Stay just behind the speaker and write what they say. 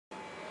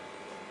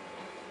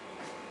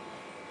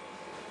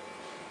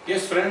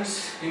Yes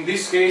friends, in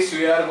this case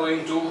we are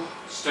going to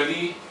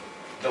study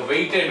the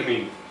weighted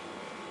mean.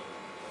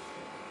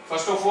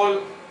 First of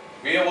all,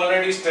 we have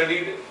already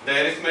studied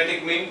the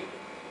arithmetic mean,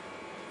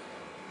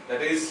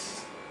 that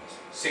is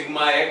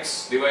sigma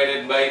x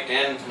divided by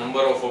n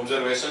number of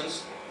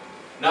observations.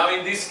 Now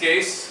in this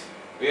case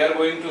we are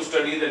going to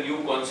study the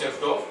new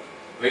concept of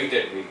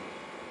weighted mean.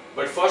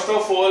 But first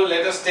of all,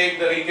 let us take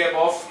the recap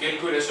of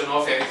calculation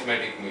of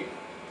arithmetic mean.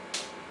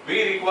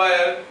 We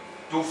require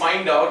to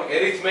find out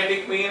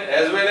arithmetic mean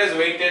as well as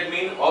weighted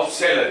mean of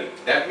salary.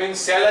 That means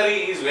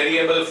salary is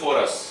variable for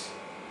us.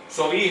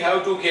 So we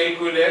have to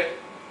calculate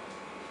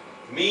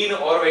mean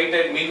or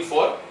weighted mean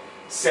for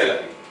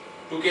salary.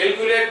 To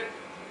calculate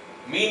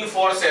mean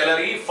for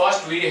salary,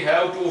 first we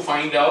have to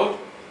find out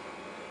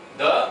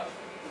the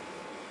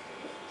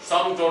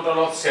sum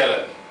total of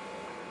salary.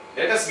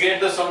 Let us get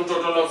the sum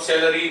total of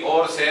salary,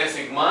 or say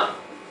sigma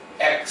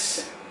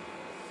x.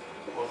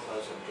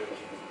 4020.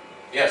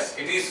 Yes,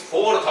 it is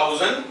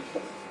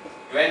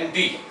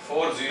 4020,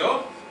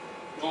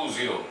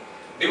 4020,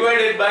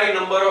 divided by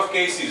number of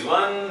cases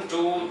 1,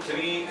 2,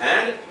 3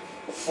 and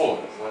 4.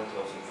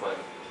 1005.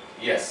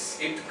 Yes,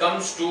 it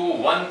comes to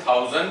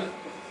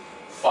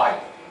 1005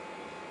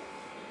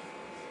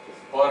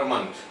 per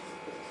month.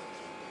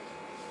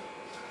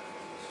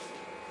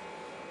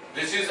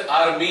 This is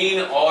our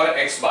mean or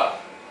x bar.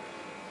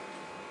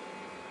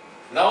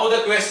 Now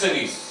the question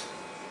is,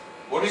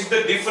 what is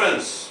the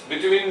difference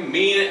between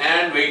mean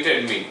and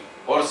weighted mean,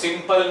 or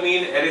simple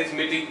mean,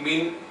 arithmetic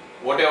mean,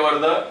 whatever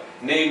the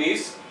name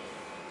is,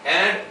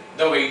 and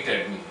the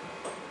weighted mean?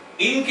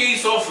 In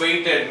case of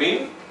weighted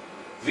mean,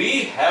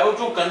 we have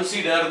to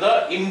consider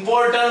the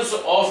importance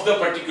of the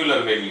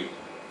particular value.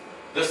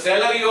 The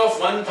salary of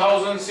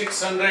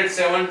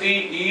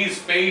 1670 is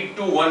paid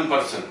to one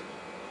person,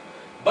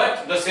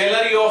 but the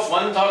salary of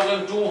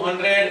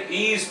 1200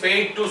 is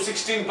paid to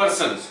 16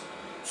 persons.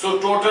 So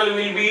total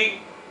will be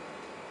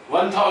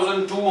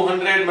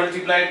 1200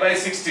 multiplied by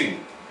 16.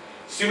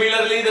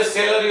 Similarly, the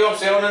salary of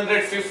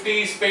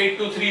 750 is paid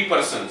to 3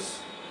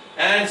 persons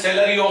and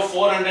salary of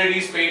 400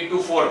 is paid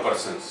to 4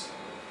 persons.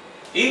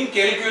 In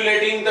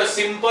calculating the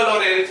simple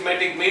or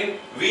arithmetic mean,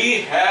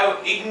 we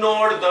have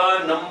ignored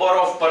the number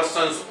of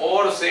persons,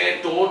 or say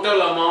total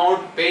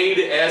amount paid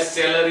as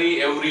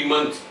salary every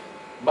month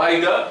by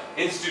the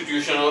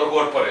institution or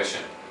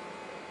corporation.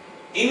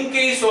 In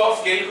case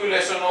of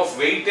calculation of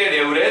weighted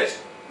average,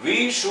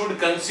 we should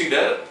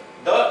consider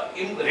the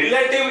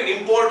relative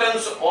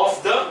importance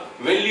of the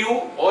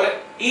value or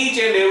each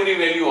and every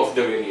value of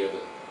the variable.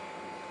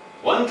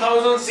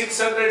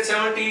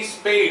 1670 is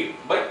paid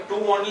but to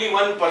only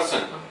one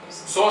person.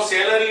 So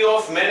salary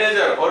of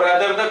manager, or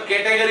rather the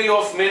category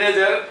of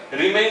manager,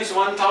 remains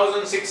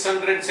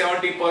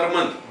 1670 per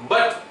month.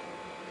 But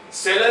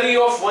salary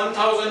of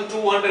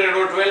 1200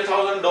 or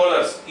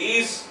 $12,000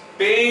 is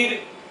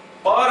paid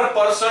per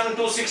person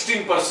to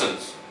 16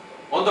 persons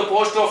on the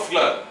post of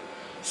clerk.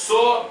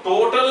 So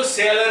total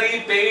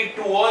salary paid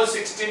to all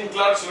 16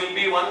 clerks will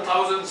be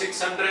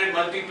 1600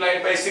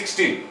 multiplied by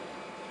 16.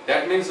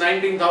 That means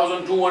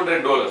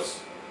 $19,200.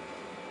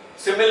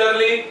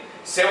 Similarly,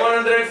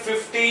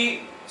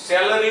 750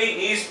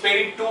 salary is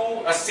paid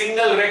to a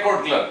single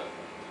record clerk,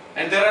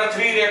 and there are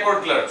 3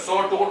 record clerks.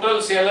 So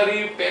total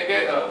salary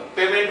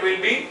payment will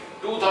be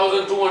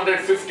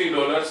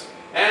 $2,250,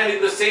 and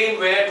in the same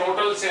way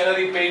total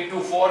salary paid to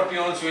 4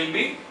 peons will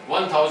be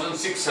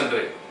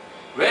 1,600.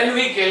 When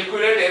we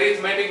calculate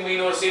arithmetic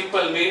mean or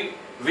simple mean,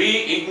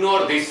 we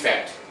ignore this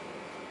fact.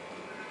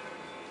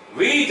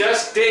 We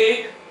just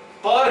take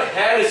per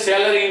head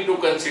salary into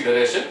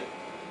consideration,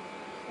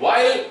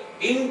 while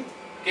in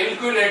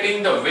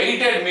calculating the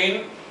weighted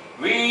mean,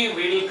 we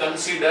will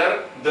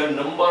consider the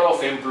number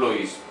of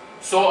employees.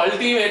 So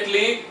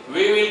ultimately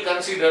we will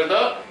consider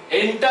the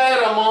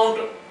entire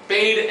amount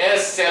paid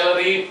as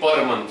salary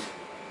per month,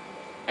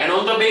 and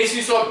on the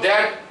basis of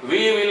that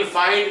we will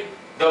find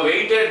the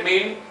weighted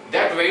mean.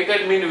 That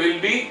weighted mean will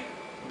be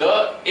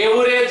the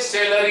average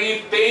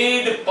salary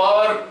paid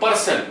per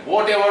person,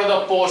 whatever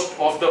the post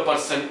of the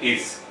person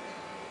is.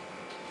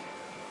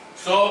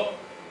 So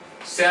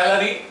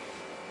salary,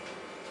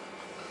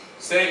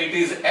 say it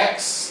is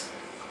X,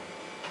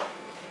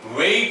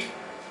 weight,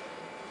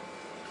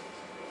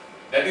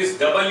 that is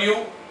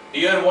W.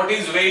 Here what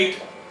is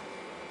weight?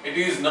 It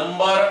is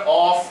number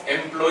of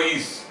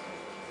employees.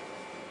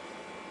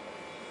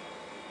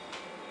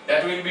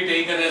 That will be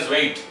taken as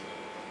weight.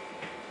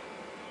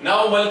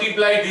 Now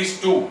multiply these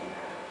two.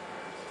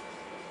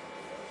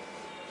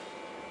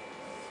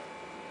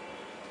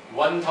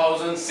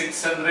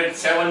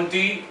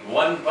 1670,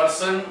 one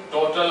person,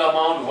 total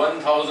amount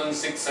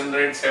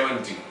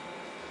 1670.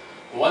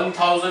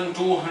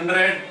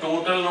 1200,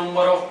 total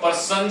number of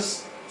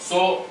persons,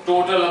 so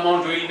total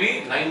amount will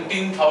be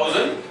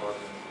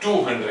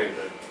 19,200.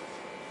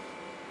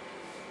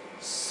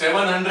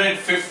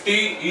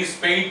 750 is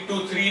paid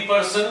to 3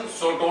 persons,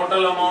 so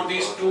total amount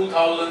is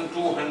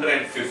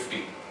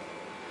 2,250.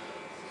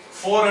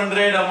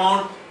 400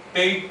 amount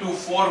paid to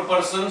 4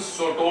 persons,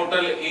 so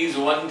total is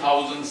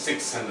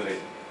 1,600.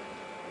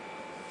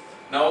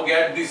 Now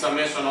get the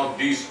summation of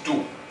these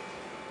two.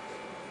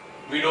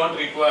 We don't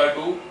require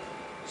to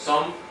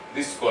sum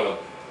this column.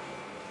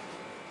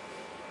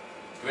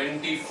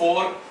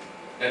 24,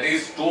 that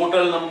is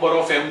total number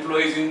of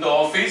employees in the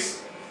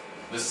office.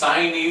 The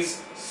sign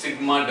is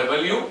sigma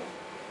W.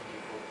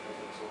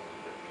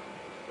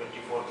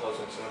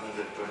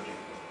 24,720.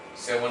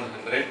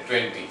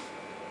 720.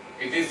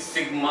 It is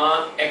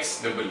sigma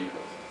XW.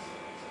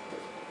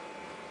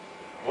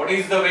 What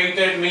is the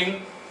weighted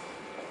mean?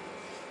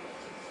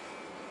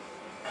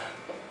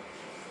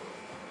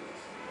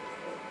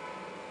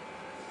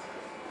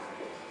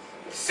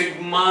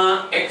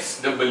 Sigma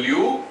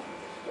XW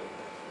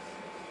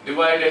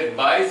divided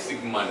by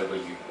sigma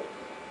W.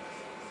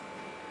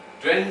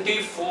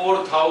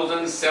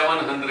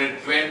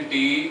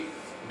 24,720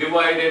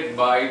 divided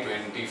by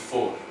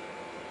 24.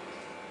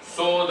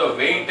 So the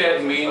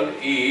weighted mean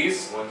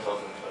is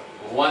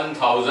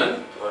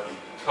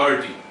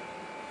 1030.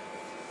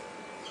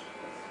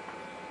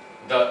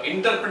 The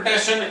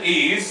interpretation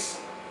is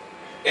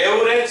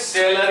average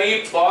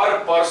salary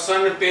per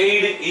person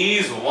paid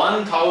is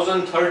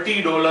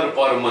 $1,030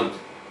 per month.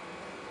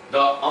 The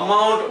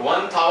amount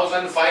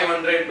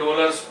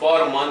 $1,500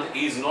 per month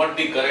is not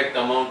the correct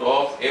amount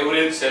of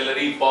average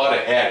salary per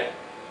head.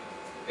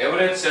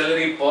 Average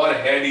salary per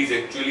head is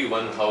actually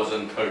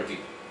 1,030.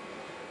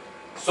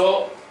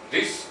 So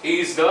this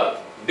is the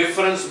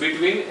difference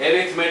between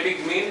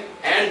arithmetic mean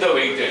and the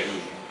weighted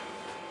mean.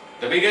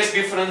 The biggest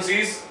difference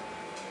is,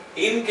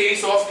 in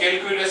case of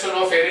calculation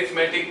of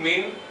arithmetic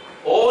mean,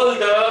 all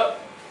the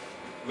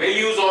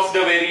values of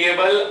the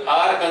variable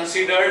are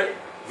considered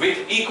with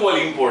equal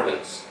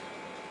importance.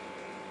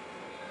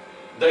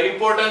 The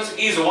importance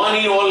is one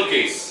in all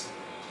case.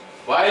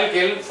 While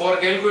for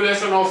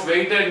calculation of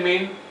weighted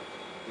mean,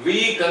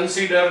 we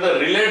consider the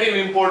relative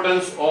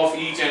importance of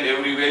each and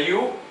every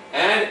value,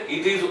 and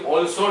it is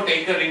also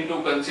taken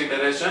into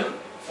consideration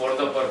for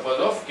the purpose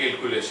of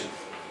calculation.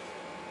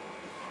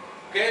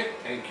 Okay,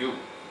 thank you.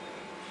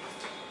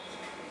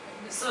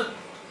 Sir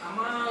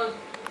આમાં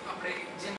આપણે